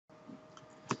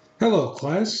Hello,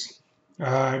 class.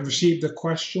 I received a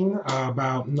question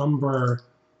about number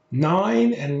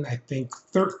 9 and I think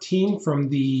 13 from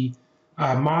the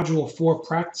Module 4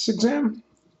 practice exam.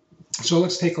 So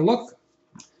let's take a look.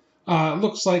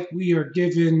 Looks like we are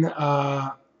given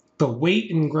the weight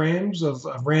in grams of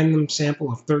a random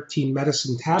sample of 13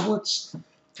 medicine tablets,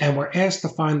 and we're asked to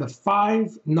find the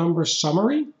 5-number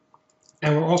summary,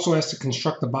 and we're also asked to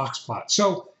construct a box plot.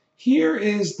 So here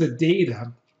is the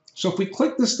data. So if we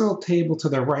click this little table to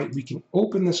the right, we can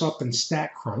open this up in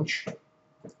StatCrunch.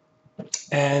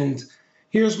 And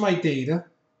here's my data.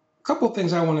 A couple of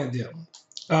things I want to do.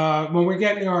 When we're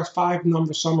getting our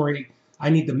 5-number summary, I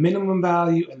need the minimum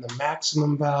value and the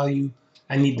maximum value.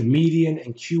 I need the median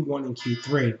and Q1 and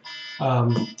Q3.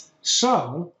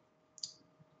 So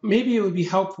maybe it would be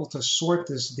helpful to sort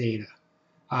this data.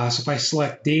 So if I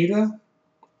select data,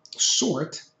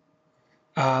 sort,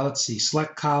 let's see,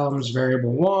 select columns,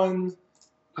 variable 1,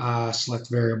 select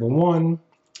variable 1.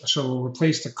 So we'll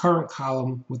replace the current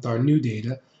column with our new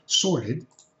data, sorted.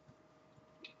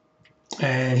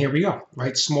 And here we go,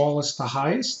 right? Smallest to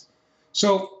highest.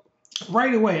 So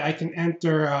right away, I can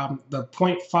enter the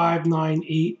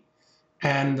 0.598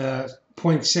 and the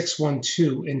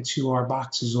 0.612 into our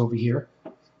boxes over here.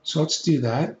 So let's do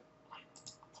that.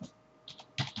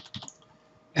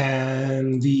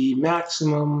 And the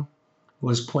maximum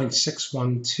was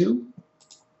 0.612.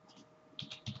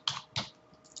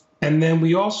 And then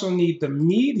we also need the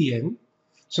median.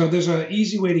 So there's an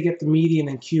easy way to get the median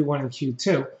in Q1 and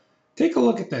Q2. Take a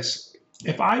look at this.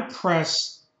 If I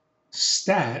press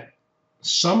stat,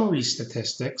 summary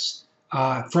statistics,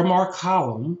 from our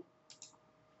column,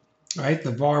 right,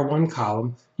 the var1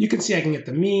 column, you can see I can get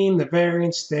the mean, the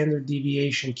variance, standard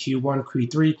deviation, Q1,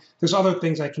 Q3. There's other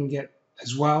things I can get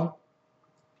as well,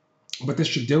 but this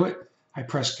should do it. I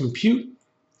press compute.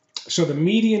 So the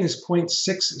median is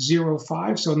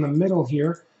 0.605. So in the middle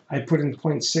here, I put in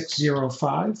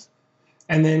 0.605.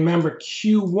 And then remember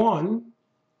Q1,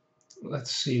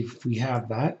 let's see if we have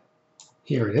that.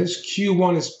 Here it is.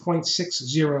 Q1 is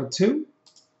 0.602.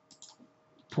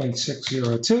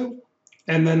 0.602.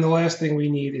 And then the last thing we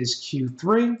need is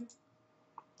Q3.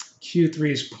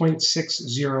 Q3 is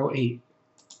 0.608.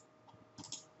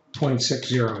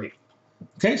 0.608.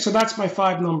 Okay, so that's my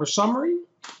 5-number summary.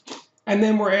 And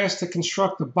then we're asked to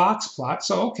construct a box plot.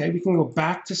 So, okay, we can go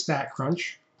back to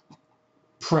StatCrunch,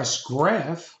 press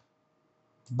graph,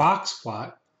 box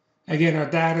plot. Again, our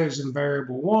data is in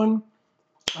variable 1.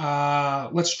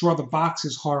 Let's draw the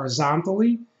boxes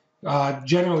horizontally.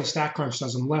 Generally, StatCrunch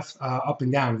does them up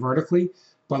and down vertically.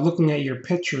 But looking at your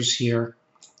pictures here,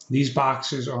 these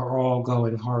boxes are all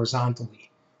going horizontally,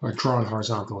 or drawn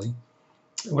horizontally.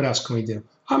 What else can we do?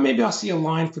 Maybe I'll see a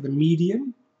line for the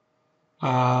median.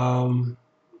 And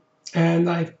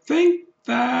I think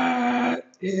that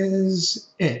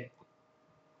is it.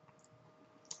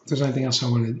 If there's anything else I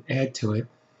want to add to it.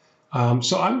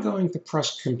 So I'm going to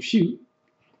press compute.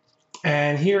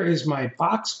 And here is my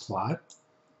box plot.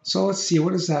 So let's see,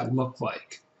 what does that look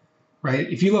like?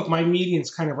 Right? If you look, my median is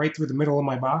kind of right through the middle of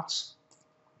my box.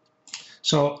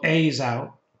 So A is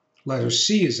out. Letter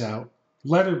C is out.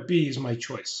 Letter B is my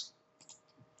choice.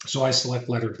 So I select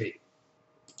letter B.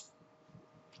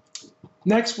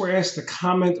 Next, we're asked to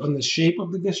comment on the shape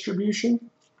of the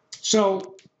distribution.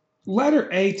 So letter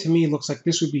A to me looks like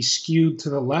this would be skewed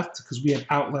to the left because we have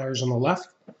outliers on the left.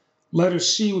 Letter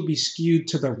C would be skewed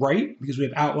to the right because we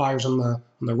have outliers on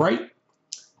the right.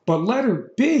 But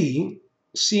letter B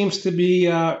seems to be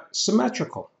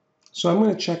symmetrical. So I'm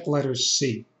going to check letter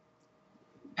C.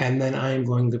 And then I'm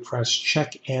going to press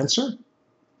check answer.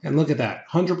 And look at that,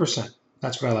 100%.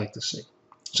 That's what I like to see.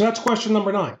 So that's question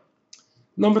number 9.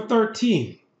 Number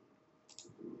 13.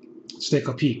 Let's take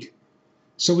a peek.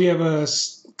 So we have a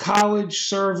college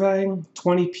survey,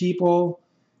 20 people,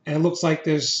 and it looks like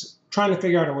there's trying to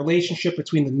figure out a relationship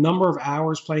between the number of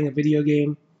hours playing a video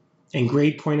game and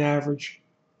grade point average.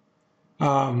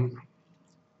 So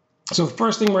the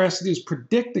first thing we're asked to do is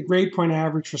predict the grade point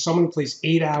average for someone who plays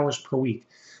 8 hours per week.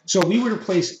 So we would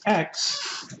replace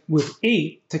X with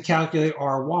 8 to calculate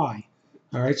our Y.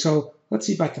 All right, so let's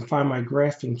see if I can find my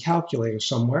graphing calculator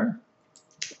somewhere.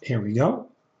 Here we go.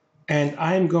 And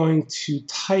I'm going to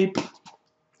type,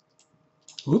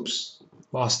 oops,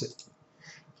 lost it.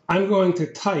 I'm going to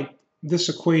type this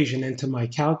equation into my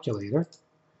calculator.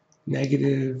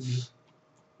 Negative,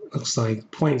 looks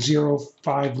like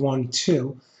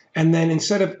 0.0512. And then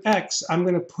instead of X, I'm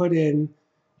going to put in,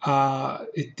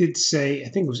 it did say, I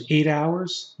think it was 8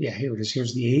 hours. Yeah, here it is.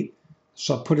 Here's the 8.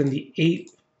 So I'll put in the 8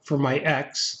 for my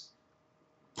X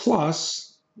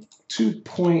plus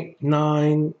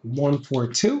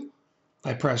 2.9142.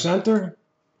 I press enter.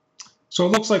 So it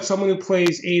looks like someone who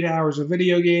plays 8 hours of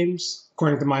video games,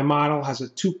 according to my model, has a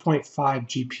 2.5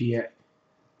 GPA.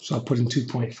 So I'll put in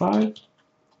 2.5.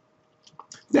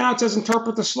 Now it says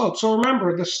interpret the slope. So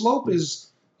remember, the slope is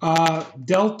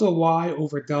delta y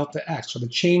over delta x, so the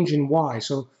change in y.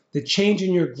 So the change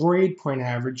in your grade point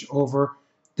average over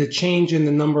the change in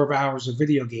the number of hours of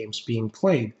video games being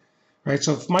played. Right?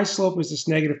 So if my slope is this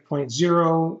negative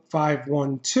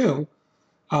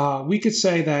 0.0512, we could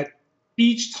say that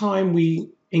each time we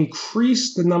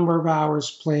increase the number of hours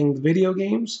playing the video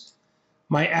games,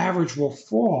 my average will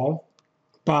fall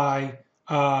by,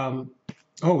 oh,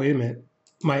 wait a minute.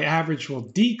 My average will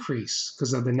decrease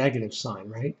because of the negative sign,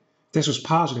 right? This was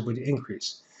positive, would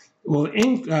increase. It will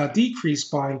decrease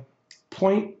by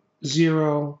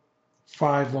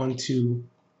 0.0512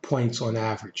 points on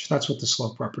average. That's what the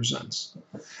slope represents.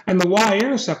 And the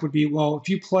y-intercept would be, well, if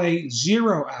you play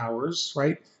 0 hours,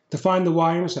 right? To find the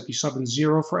y-intercept, you sub in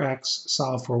 0 for x,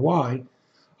 solve for y.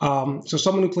 So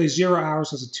someone who plays 0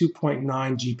 hours has a 2.9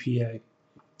 GPA.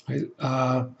 Right?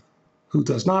 Who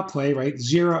does not play, right?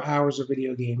 0 hours of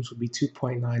video games would be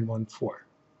 2.914.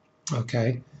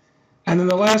 Okay. And then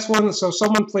the last one, so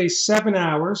someone plays 7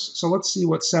 hours. So let's see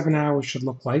what 7 hours should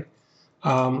look like.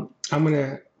 I'm going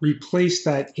to replace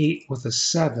that 8 with a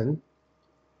 7.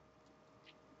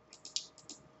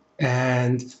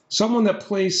 And someone that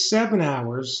plays 7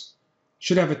 hours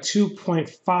should have a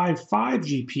 2.55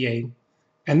 GPA.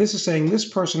 And this is saying this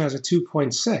person has a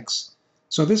 2.6.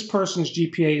 So this person's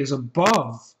GPA is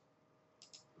above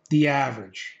the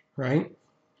average, right?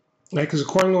 Because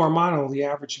according to our model, the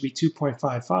average should be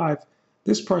 2.55.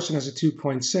 This person has a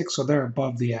 2.6, so they're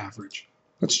above the average.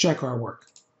 Let's check our work.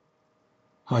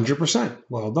 100%.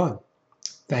 Well done.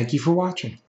 Thank you for watching.